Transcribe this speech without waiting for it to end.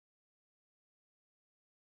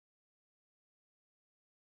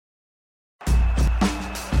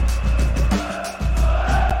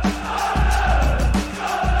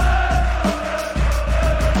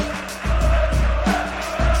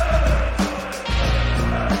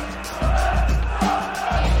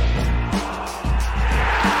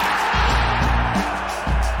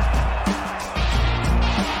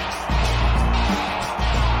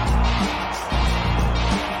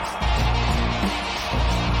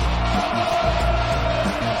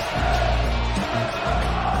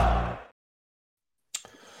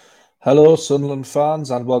Hello, Sunderland fans,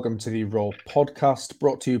 and welcome to the Raw podcast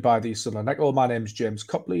brought to you by the Sunderland Echo. My name's James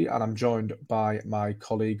Copley, and I'm joined by my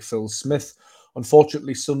colleague Phil Smith.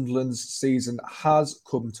 Unfortunately, Sunderland's season has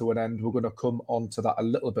come to an end. We're going to come on to that a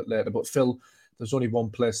little bit later. But Phil, there's only one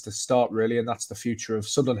place to start, really, and that's the future of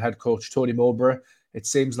Sunderland head coach Tony Mowbray. It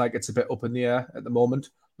seems like it's a bit up in the air at the moment.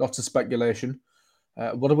 Lots of speculation.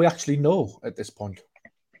 What do we actually know at this point?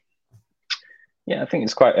 Yeah, I think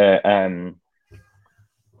it's quite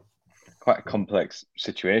a complex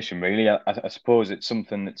situation, really. I suppose it's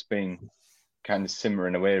something that's been kind of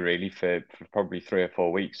simmering away, really, for probably 3 or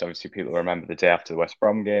 4 weeks. Obviously, people remember the day after the West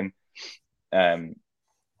Brom game. There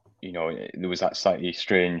was that slightly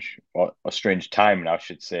strange, or strange timing, I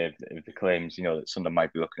should say, of the claims, that Sunderland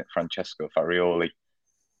might be looking at Francesco Farioli.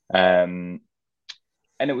 And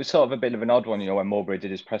it was sort of a bit of an odd one, when Mowbray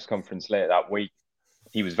did his press conference later that week.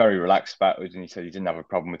 He was very relaxed about it, and he said he didn't have a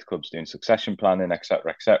problem with clubs doing succession planning,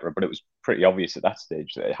 etc., etc. But it was pretty obvious at that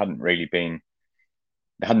stage that there hadn't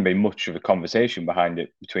been much of a conversation behind it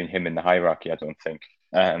between him and the hierarchy, I don't think,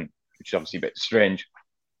 which is obviously a bit strange.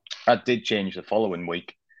 That did change the following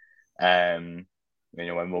week, when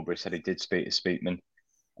Mowbray said he did speak to Speakman,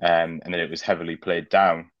 and then it was heavily played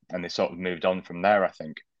down, and they sort of moved on from there, I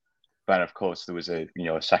think. Then, of course, there was a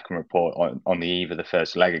second report on the eve of the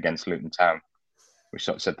first leg against Luton Town, which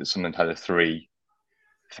sort of said that Sunderland had a three-man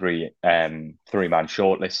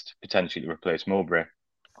shortlist potentially to replace Mowbray. I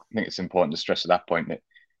think it's important to stress at that point that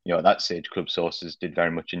at that stage, club sources did very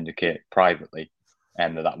much indicate privately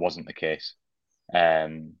that wasn't the case.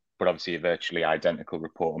 But obviously, a virtually identical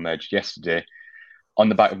report emerged yesterday on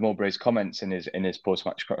the back of Mowbray's comments in his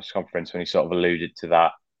post-match press conference, when he sort of alluded to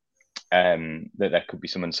that there could be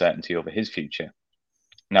some uncertainty over his future.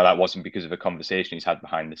 Now, that wasn't because of a conversation he's had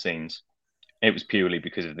behind the scenes. It was purely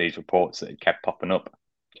because of these reports that had kept popping up.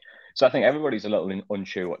 So I think everybody's a little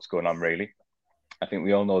unsure what's going on, really. I think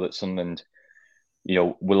we all know that Sunderland,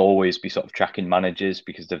 will always be sort of tracking managers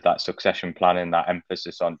because of that succession planning, that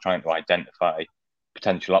emphasis on trying to identify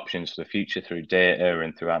potential options for the future through data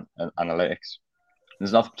and through analytics.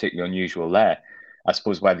 There's nothing particularly unusual there. I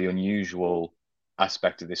suppose where the unusual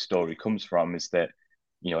aspect of this story comes from is that,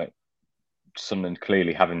 Sunderland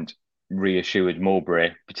clearly haven't reassured Mowbray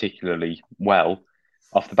particularly well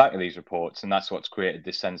off the back of these reports, and that's what's created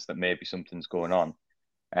this sense that maybe something's going on.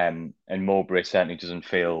 And Mowbray certainly doesn't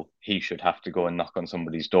feel he should have to go and knock on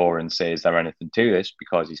somebody's door and say, is there anything to this?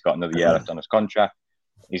 Because he's got another year left on his contract.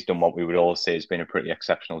 He's done what we would all say has been a pretty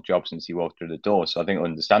exceptional job since he walked through the door. So I think,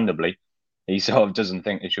 understandably, he sort of doesn't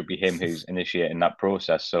think it should be him who's initiating that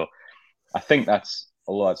process. So I think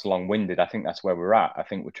although it's long-winded, I think that's where we're at. I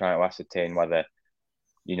think we're trying to ascertain whether,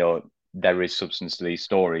 there is substance to these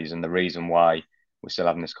stories, and the reason why we're still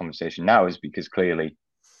having this conversation now is because clearly,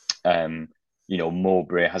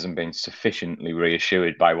 Mowbray hasn't been sufficiently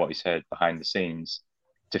reassured by what he's heard behind the scenes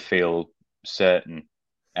to feel certain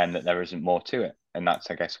and that there isn't more to it. And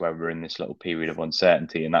that's, I guess, where we're in this little period of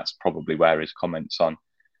uncertainty, and that's probably where his comments on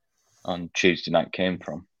Tuesday night came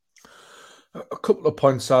from. A couple of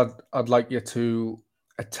points I'd like you to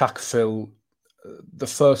attack, Phil. The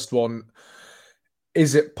first one,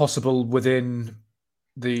 is it possible within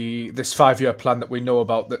this 5-year plan that we know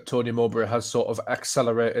about that Tony Mowbray has sort of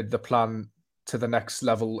accelerated the plan to the next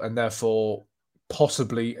level and therefore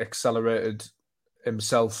possibly accelerated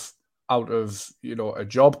himself out of a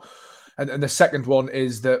job? And the second one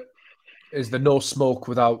is the no smoke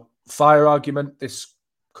without fire argument. This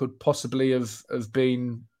could possibly have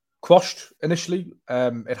been quashed initially.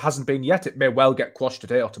 It hasn't been yet. It may well get quashed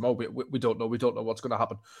today or tomorrow. We don't know. We don't know what's going to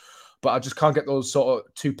happen. But I just can't get those sort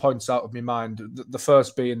of 2 points out of my mind. The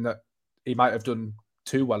first being that he might have done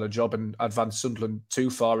too well a job and advanced Sunderland too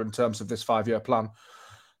far in terms of this 5-year plan.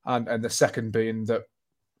 And the second being that,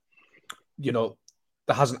 there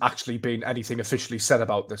hasn't actually been anything officially said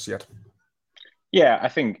about this yet. Yeah, I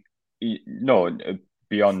think,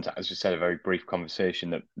 beyond, as you said, a very brief conversation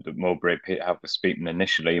that Mowbray had with Speakman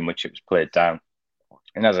initially, in which it was played down.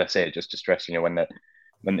 And as I say, just to stress,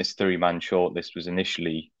 when this 3-man shortlist was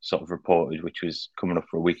initially sort of reported, which was coming up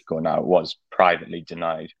for a week ago now, it was privately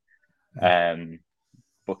denied.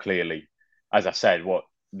 But clearly, as I said, what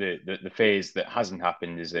the phase that hasn't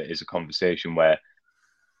happened is a conversation where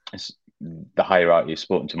the hierarchy has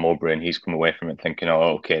spoken to Mowbray and he's come away from it thinking,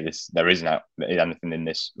 oh, okay, there isn't anything in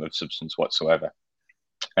this of substance whatsoever.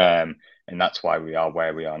 And that's why we are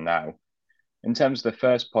where we are now. In terms of the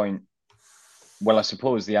first point, well, I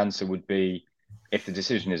suppose the answer would be, if the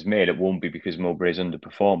decision is made, it won't be because Mowbray is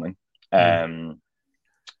underperforming. And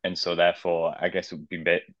so therefore, I guess it would be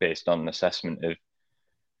based on an assessment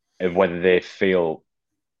of whether they feel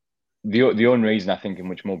the only reason I think in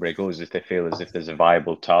which Mowbray goes is if they feel as if there's a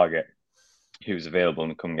viable target who's available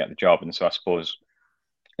and come get the job. And so I suppose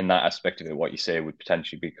in that aspect of it, what you say would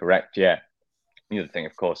potentially be correct. Yeah. The other thing,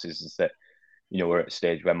 of course, is that we're at a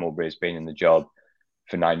stage where Mowbray's been in the job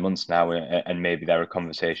for 9 months now, and maybe there are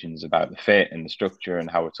conversations about the fit and the structure and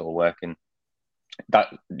how it's all working. That,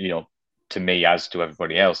 to me, as to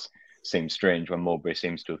everybody else, seems strange when Mowbray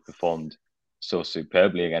seems to have performed so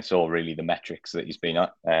superbly against all really the metrics that he's been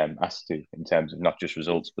asked to, in terms of not just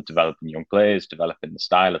results, but developing young players, developing the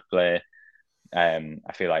style of play.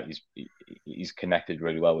 I feel like he's connected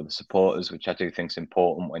really well with the supporters, which I do think is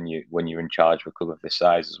important when you're in charge of a club of this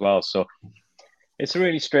size as well. So it's a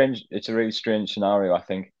really strange scenario, I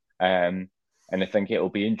think, and I think it'll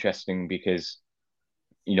be interesting because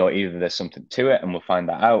either there's something to it and we'll find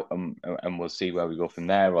that out and we'll see where we go from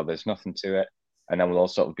there, or there's nothing to it, and then we'll all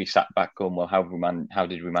sort of be sat back going, well, how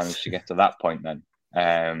did we manage to get to that point then?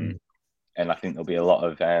 And I think there'll be a lot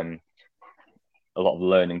of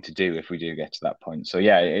learning to do if we do get to that point. So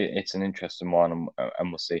yeah, it's an interesting one,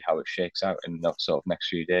 and we'll see how it shakes out in the sort of next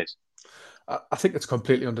few days. I think it's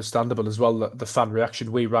completely understandable as well, the fan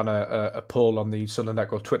reaction. We ran a poll on the Sunderland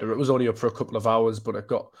Echo Twitter. It was only up for a couple of hours, but it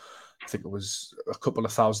got, I think it was a couple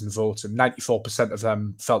of thousand votes, and 94% of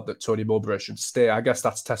them felt that Tony Mowbray should stay. I guess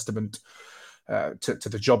that's testament to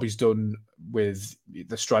the job he's done with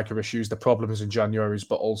the striker issues, the problems in January's,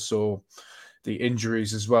 but also the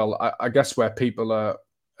injuries as well. I guess where people are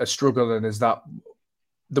struggling is that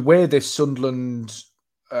the way this Sunderland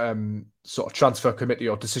sort of transfer committee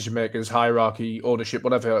or decision makers, hierarchy, ownership,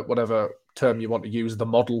 whatever term you want to use, the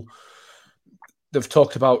model, they've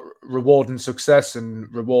talked about rewarding success and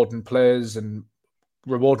rewarding players and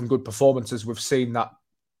rewarding good performances. We've seen that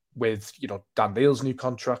with Dan Neil's new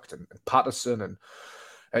contract and Patterson,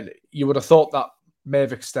 and you would have thought that may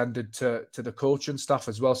have extended to the coaching staff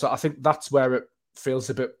as well. So I think that's where it feels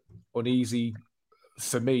a bit uneasy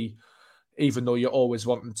for me, even though you're always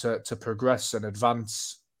wanting to progress and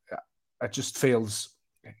advance. It just feels,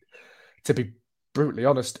 to be brutally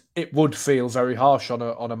honest, it would feel very harsh on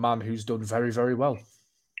a man who's done very, very well.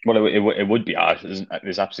 Well, it would be harsh.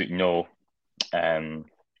 There's absolutely no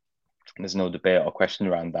there's no debate or question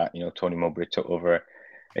around that. Tony Mowbray took over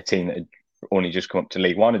a team that had only just come up to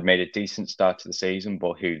League One, had made a decent start to the season,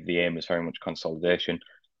 but who the aim was very much consolidation.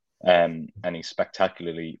 And he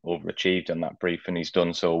spectacularly overachieved on that brief, and he's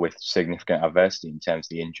done so with significant adversity in terms of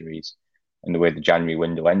the injuries and the way the January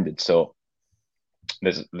window ended. So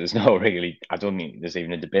there's no really, I don't think there's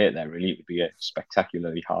even a debate there, really. It would be a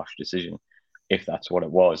spectacularly harsh decision if that's what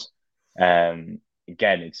it was. Again,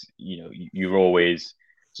 it's, you're always,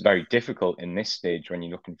 it's very difficult in this stage when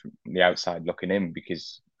you're looking from the outside looking in,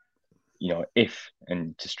 because, if,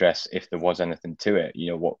 and to stress, if there was anything to it,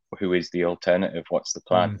 who is the alternative? What's the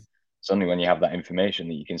plan? It's only when you have that information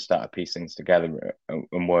that you can start to piece things together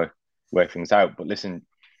and work things out. But listen,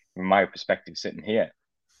 from my perspective, sitting here,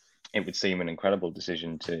 it would seem an incredible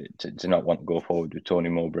decision to not want to go forward with Tony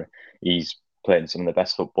Mowbray. He's playing some of the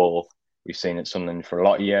best football we've seen at Sunderland for a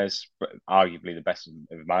lot of years, arguably the best of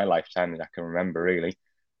my lifetime that I can remember, really.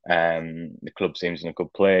 The club seems in a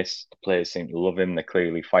good place. The players seem to love him. They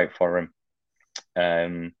clearly fight for him.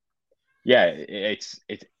 It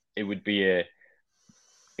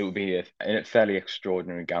would be a fairly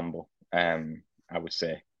extraordinary gamble, I would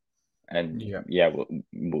say. And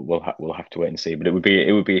we'll have to wait and see. But it would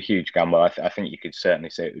be a huge gamble. I think you could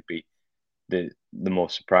certainly say it would be the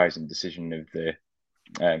most surprising decision of the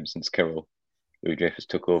since Kirill Louis-Dreyfus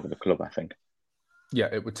took over the club, I think. Yeah,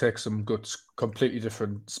 it would take some guts, completely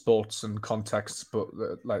different sports and contexts, but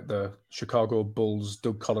like the Chicago Bulls,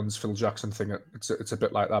 Doug Collins, Phil Jackson thing, it's a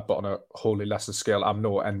bit like that, but on a wholly lesser scale. I'm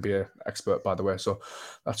no NBA expert, by the way, so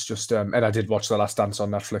that's just... and I did watch The Last Dance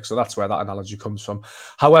on Netflix, so that's where that analogy comes from.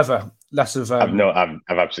 However, less of... I've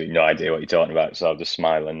absolutely no idea what you're talking about, so I'll just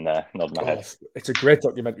smile and nod my head. It's a great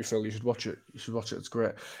documentary, Phil. You should watch it. It's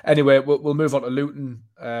great. Anyway, we'll move on to Luton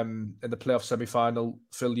in the playoff semi-final.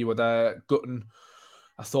 Phil, you were there. Gutton.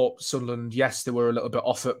 I thought Sunderland, yes, they were a little bit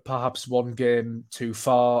off it, perhaps one game too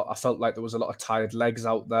far. I felt like there was a lot of tired legs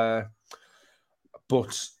out there.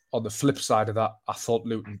 But on the flip side of that, I thought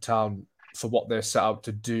Luton Town, for what they set out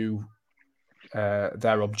to do,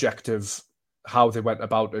 their objective, how they went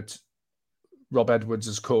about it, Rob Edwards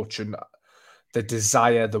as coach, and the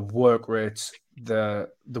desire, the work rate, the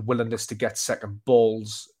willingness to get second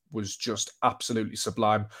balls was just absolutely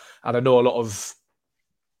sublime. And I know a lot of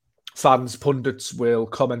fans, pundits will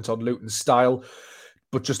comment on Luton's style,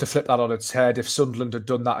 but just to flip that on its head, if Sunderland had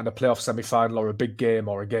done that in a playoff semi-final or a big game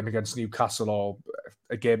or a game against Newcastle or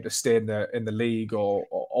a game to stay in the league or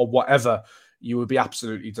whatever, you would be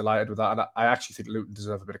absolutely delighted with that. And I actually think Luton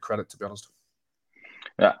deserve a bit of credit, to be honest.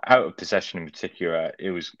 Out of possession in particular,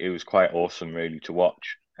 it was quite awesome really to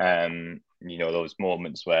watch. Those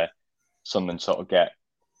moments where Sunderland sort of get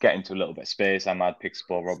into a little bit of space. Ahmad picks the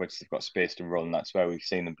ball, Roberts, they've got space to run. That's where we've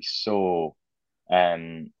seen them be so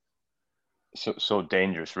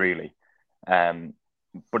dangerous, really.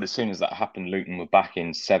 But as soon as that happened, Luton were back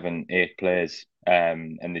in 7, 8 players,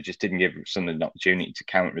 and they just didn't give Sunderland an opportunity to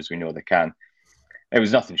counter as we know they can. It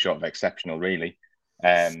was nothing short of exceptional, really.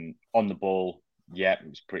 On the ball, yeah, it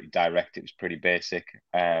was pretty direct. It was pretty basic.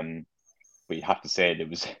 But you have to say it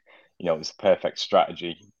was, it was a perfect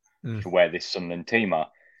strategy for where this Sunderland team are.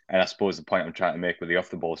 And I suppose the point I'm trying to make with the off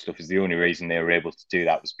the ball stuff is the only reason they were able to do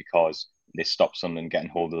that was because they stopped Sunderland getting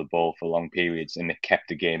hold of the ball for long periods and they kept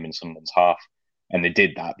the game in Sunderland's half. And they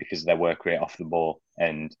did that because of their work rate off the ball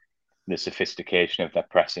and the sophistication of their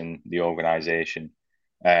pressing, the organisation.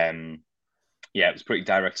 It was pretty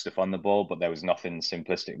direct stuff on the ball, but there was nothing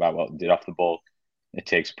simplistic about what they did off the ball. It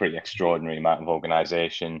takes a pretty extraordinary amount of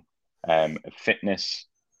organisation, of fitness,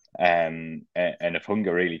 and of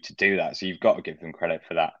hunger, really, to do that. So you've got to give them credit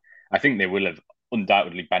for that. I think they will have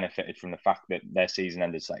undoubtedly benefited from the fact that their season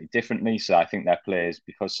ended slightly differently. So I think their players,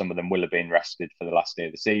 because some of them will have been rested for the last day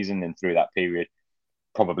of the season and through that period,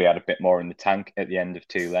 probably had a bit more in the tank at the end of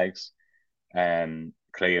 2 legs.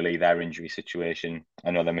 Clearly, their injury situation,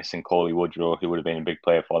 I know they're missing Copley Woodrow, who would have been a big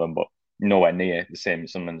player for them, but nowhere near the same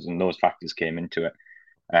as Sunderland's, and those factors came into it.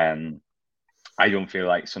 I don't feel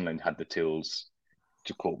like Sunderland had the tools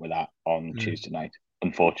to cope with that on Tuesday night,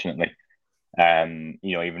 unfortunately.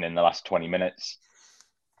 Even in the last 20 minutes,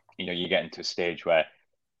 you get into a stage where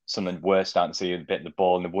Sunderland were starting to see a bit of the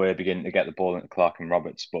ball and they were beginning to get the ball into Clark and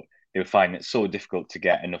Roberts, but they were finding it so difficult to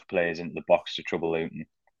get enough players into the box to trouble Luton.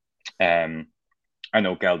 I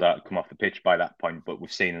know Geldart had come off the pitch by that point, but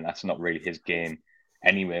we've seen that that's not really his game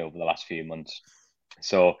anyway over the last few months.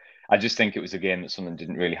 So I just think it was a game that Sunderland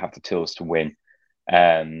didn't really have the tools to win.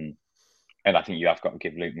 And I think you have got to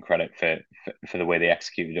give Luton credit for the way they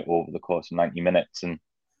executed it over the course of 90 minutes. And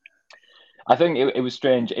I think it was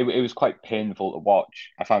strange. It was quite painful to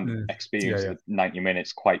watch. I found experience of 90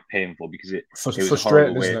 minutes quite painful because it was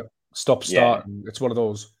frustrating, isn't it? Stop, start. Yeah. It's one of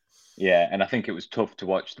those. Yeah, and I think it was tough to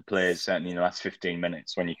watch the players, certainly in the last 15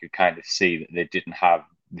 minutes, when you could kind of see that they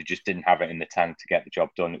just didn't have it in the tank to get the job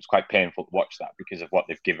done. It was quite painful to watch that because of what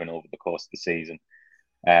they've given over the course of the season.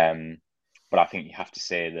 But I think you have to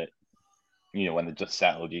say that, when the dust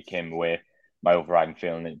settled, you came away, my overriding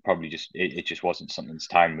feeling, it just wasn't Sunderland's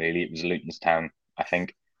time, really. It was Luton's time, I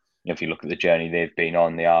think. If you look at the journey they've been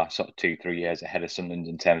on, they are sort of 2-3 years ahead of Sunderland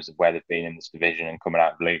in terms of where they've been in this division and coming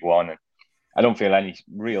out of League One. And I don't feel any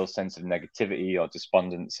real sense of negativity or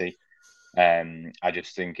despondency. I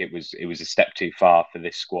just think it was a step too far for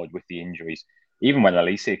this squad with the injuries. Even when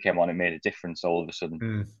Elise came on, it made a difference all of a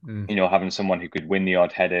sudden. Having someone who could win the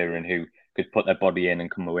odd header and who could put their body in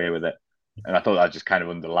and come away with it. And I thought that just kind of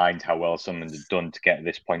underlined how well Sunderland had done to get to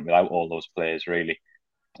this point without all those players, really.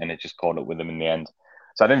 And it just caught up with them in the end.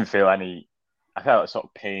 So I didn't feel I felt a sort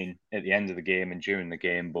of pain at the end of the game and during the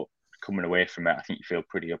game, but coming away from it, I think you feel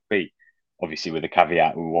pretty upbeat. Obviously, with the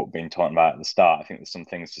caveat with what we've been talking about at the start, I think there's some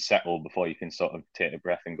things to settle before you can sort of take a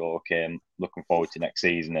breath and go, okay, I'm looking forward to next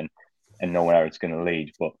season and know where it's going to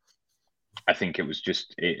lead. But I think it was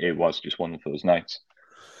just one of those nights.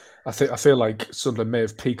 I feel like Sunderland may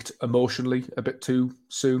have peaked emotionally a bit too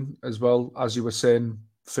soon as well. As you were saying,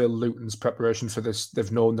 Phil, Luton's preparation for this,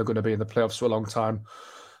 they've known they're going to be in the playoffs for a long time.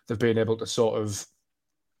 They've been able to sort of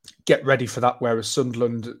get ready for that, whereas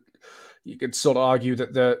Sunderland, you could sort of argue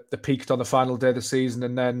that they peaked on the final day of the season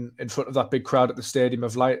and then in front of that big crowd at the Stadium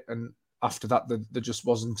of Light. And after that, there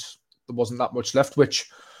wasn't that much left, which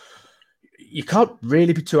you can't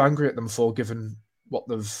really be too angry at them for, given what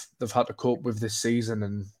they've had to cope with this season.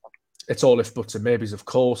 And it's all if buts and maybes, of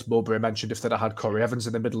course. Mowbray mentioned if they'd have had Corey Evans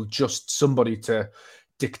in the middle, just somebody to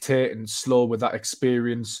dictate and slow with that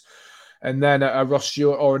experience. And then a Ross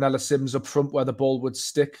Stewart or an Ella Sims up front where the ball would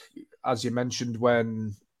stick, as you mentioned,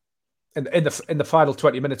 when in the final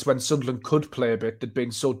 20 minutes when Sunderland could play a bit, they'd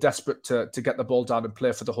been so desperate to get the ball down and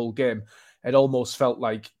play for the whole game. It almost felt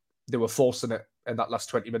like they were forcing it in that last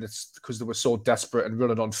 20 minutes because they were so desperate and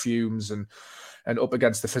running on fumes and up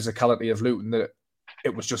against the physicality of Luton that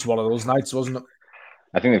it was just one of those nights, wasn't it?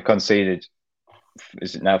 I think they've conceded,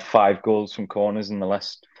 is it now 5 goals from corners in the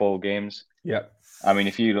last 4 games? Yeah. I mean,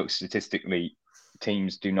 if you look statistically,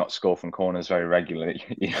 teams do not score from corners very regularly.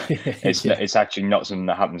 It's actually not something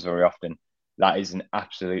that happens very often. That is an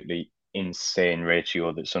absolutely insane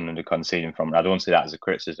ratio that Sunderland are conceding from. And I don't say that as a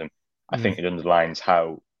criticism. I think it underlines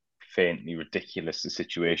how faintly ridiculous, the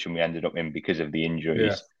situation we ended up in because of the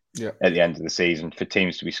injuries Yeah. at the end of the season. For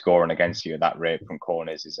teams to be scoring against you at that rate from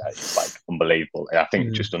corners is like unbelievable. And I think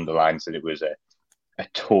it just underlines that it was a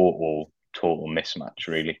total mismatch,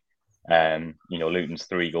 really. Luton's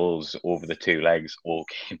 3 goals over the 2 legs all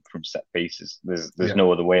came from set pieces. There's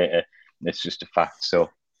no other way to. It's just a fact. So,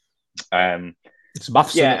 it's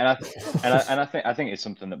maths. Yeah, and I think it's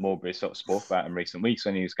something that Mowbray sort of spoke about in recent weeks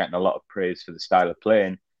when he was getting a lot of praise for the style of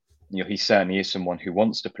playing. He certainly is someone who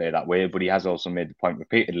wants to play that way, but he has also made the point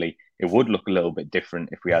repeatedly it would look a little bit different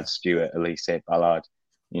if we had Stewart, Elise, Ballard.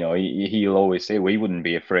 He'll always say we wouldn't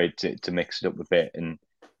be afraid to mix it up a bit, and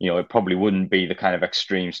it probably wouldn't be the kind of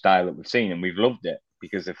extreme style that we've seen, and we've loved it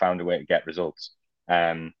because they found a way to get results.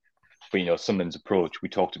 But Sunderland's approach, we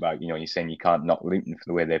talked about. You're saying you can't knock Luton for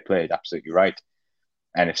the way they played. Absolutely right.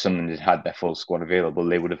 And if Sunderland had their full squad available,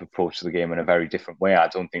 they would have approached the game in a very different way. I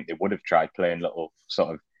don't think they would have tried playing little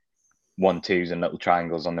sort of 1-2s and little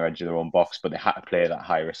triangles on the edge of their own box, but they had to play that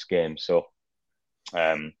high risk game. So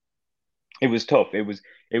it was tough. It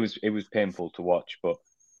was painful to watch, but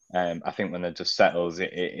I think when it just settles,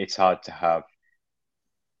 it's hard to have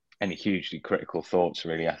any hugely critical thoughts.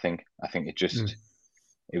 Really, I think it just.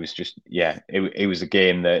 It was just, it was a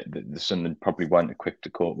game that the Sunderland probably weren't equipped to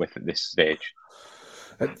cope with at this stage.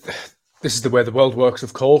 This is the way the world works,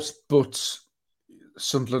 of course, but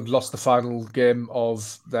Sunderland lost the final game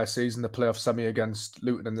of their season, the playoff semi against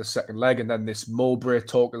Luton in the second leg, and then this Mowbray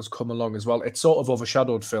talk has come along as well. It's sort of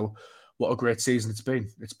overshadowed, Phil, what a great season it's been.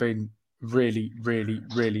 It's been really, really,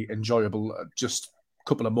 really enjoyable. Just a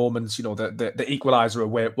couple of moments, the equaliser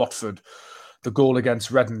away at Watford, the goal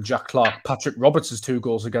against Reading, Jack Clark, Patrick Roberts' 2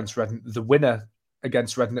 goals against Reading, the winner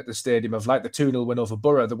against Reading at the Stadium of Light, the 2-0 win over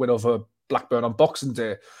Borough, the win over Blackburn on Boxing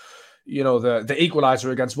Day, the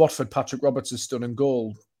equaliser against Watford, Patrick Roberts' stunning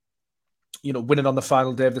goal, winning on the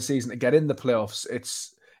final day of the season to get in the playoffs.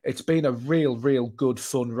 It's been a real good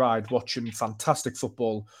fun ride watching fantastic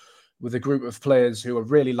football with a group of players who are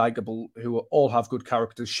really likeable, who all have good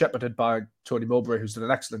characters, shepherded by Tony Mowbray, who's done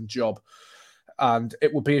an excellent job. And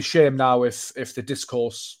it would be a shame now if the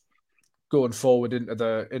discourse going forward into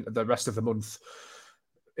the rest of the month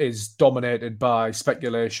is dominated by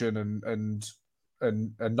speculation and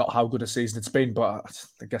not how good a season it's been. But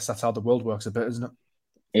I guess that's how the world works a bit, isn't it?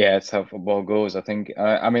 Yeah, it's how football goes. I think.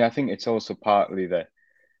 I think it's also partly the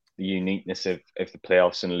uniqueness of the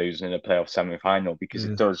playoffs and losing in a playoff semi-final, because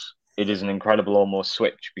it is an incredible almost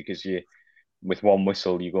switch, because with one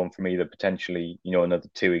whistle, you're going from either potentially, another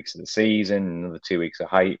 2 weeks of the season, another 2 weeks of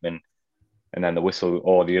hype, and then the whistle,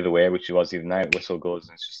 or the other way, which was the other night, whistle goes,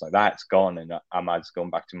 and it's just like that, it's gone, and Ahmad's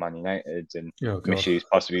gone back to Man United, and Michut's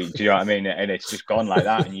possibly, do you know what I mean? And it's just gone like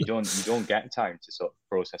that, and you don't get time to sort of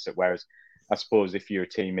process it. Whereas, I suppose if you're a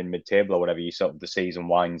team in mid-table or whatever, you sort of, the season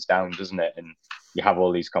winds down, doesn't it? And you have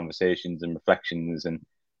all these conversations and reflections,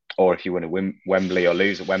 or if you win at Wembley or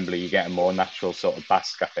lose at Wembley, you get a more natural sort of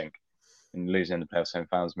bask, I think. And losing in the playoff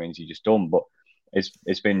semi-finals means you just don't. But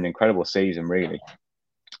it's been an incredible season, really.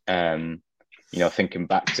 Thinking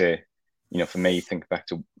back to, for me, think back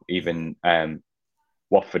to even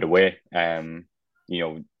Watford away. I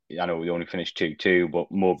know we only finished 2-2,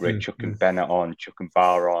 but Mowbray chucking Bennett on, chucking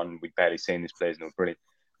Barr on. We'd barely seen these players, and they were brilliant.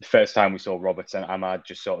 The first time we saw Roberts and Ahmad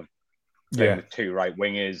just sort of playing with 2 right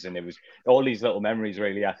wingers, and it was all these little memories,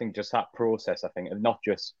 really. I think just that process, and not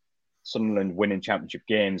just Sunderland winning championship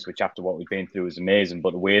games, which after what we've been through was amazing,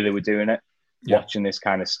 but the way they were doing it, watching this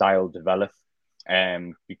kind of style develop,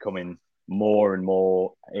 becoming more and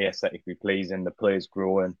more aesthetically pleasing, the players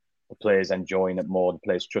growing, the players enjoying it more, the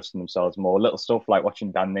players trusting themselves more. Little stuff like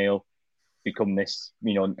watching Dan Neil become this,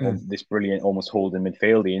 this brilliant, almost holding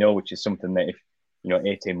midfielder, which is something that if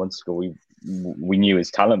 18 months ago we knew his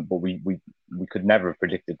talent, but we could never have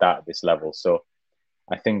predicted that at this level. So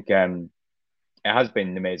I think it has been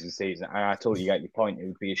an amazing season, and I totally get your point. It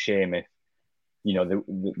would be a shame if,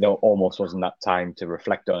 there almost wasn't that time to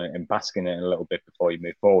reflect on it and bask in it a little bit before you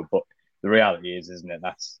move forward. But the reality is, isn't it?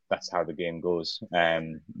 That's how the game goes.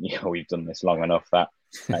 We've done this long enough that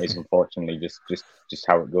is unfortunately just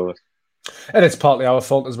how it goes. And it's partly our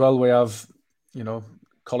fault as well. We have,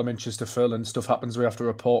 column inches to fill, and stuff happens. We have to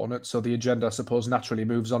report on it. So the agenda, I suppose, naturally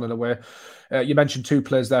moves on in a way. You mentioned 2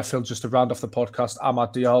 players there, Phil, just to round off the podcast.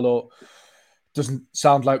 Amad Diallo. Doesn't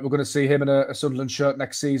sound like we're going to see him in a Sunderland shirt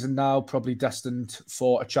next season now, probably destined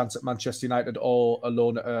for a chance at Manchester United or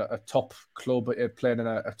alone at a top club, playing in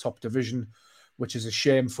a top division, which is a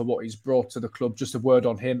shame for what he's brought to the club. Just a word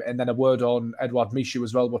on him, and then a word on Edouard Michut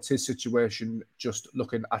as well. What's his situation? Just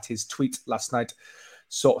looking at his tweet last night,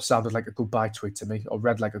 sort of sounded like a goodbye tweet to me, or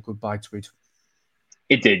read like a goodbye tweet.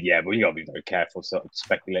 It did, yeah, but you got to be very careful sort of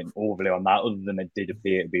speculating overly on that, other than it did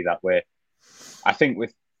appear to be that way. I think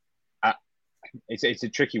with it's a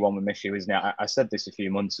tricky one with Michu, isn't it? I said this a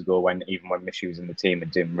few months ago when Michu was in the team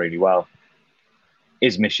and doing really well.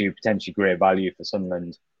 Is Michu potentially great value for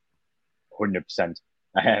Sunderland? 100%.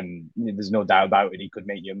 There's no doubt about it. He could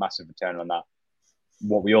make you a massive return on that.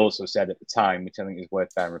 What we also said at the time, which I think is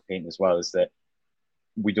worth bearing repeating as well, is that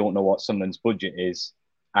we don't know what Sunderland's budget is,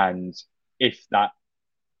 and if that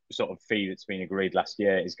sort of fee that's been agreed last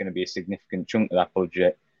year is going to be a significant chunk of that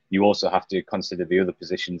budget, you also have to consider the other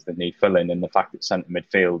positions that need filling, and the fact that centre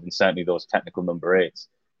midfield and certainly those technical number eights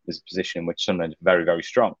is a position in which Sunderland is very, very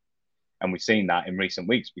strong. And we've seen that in recent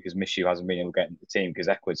weeks because Michu hasn't been able to get into the team because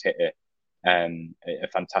Edouard's hit a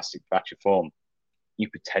fantastic batch of form. You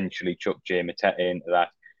potentially chuck Jay Matete into that,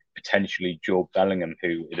 potentially Joe Bellingham,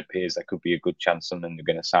 who it appears there could be a good chance Sunderland are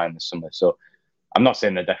going to sign this summer. So I'm not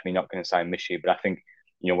saying they're definitely not going to sign Michu, but I think,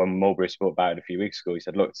 when Mowbray spoke about it a few weeks ago, he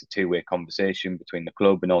said, look, it's a two-way conversation between the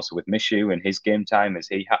club and also with Michu and his game time. Is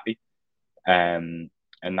he happy? And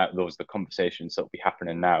those are the conversations that will be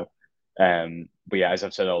happening now. But yeah, as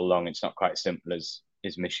I've said all along, it's not quite as simple as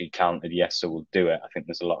is Michu talented? Yes, so we'll do it. I think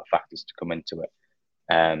there's a lot of factors to come into it.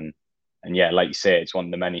 And yeah, like you say, it's one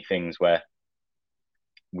of the many things where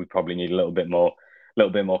we probably need a little bit more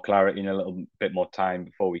clarity and a little bit more time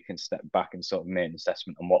before we can step back and sort of make an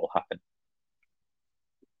assessment on what will happen.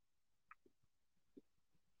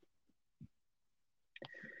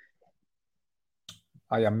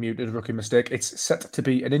 I am muted, rookie mistake. It's set to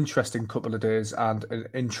be an interesting couple of days and an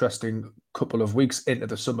interesting couple of weeks into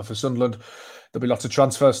the summer for Sunderland. There'll be lots of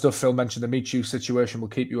transfer stuff. Phil mentioned the Michu situation. We'll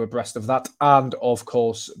keep you abreast of that. And, of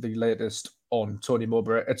course, the latest on Tony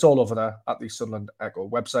Mowbray. It's all over there at the Sunderland Echo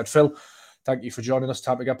website. Phil, thank you for joining us.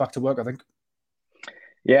 Time to get back to work, I think.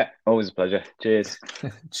 Yeah, always a pleasure. Cheers.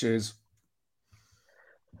 Cheers.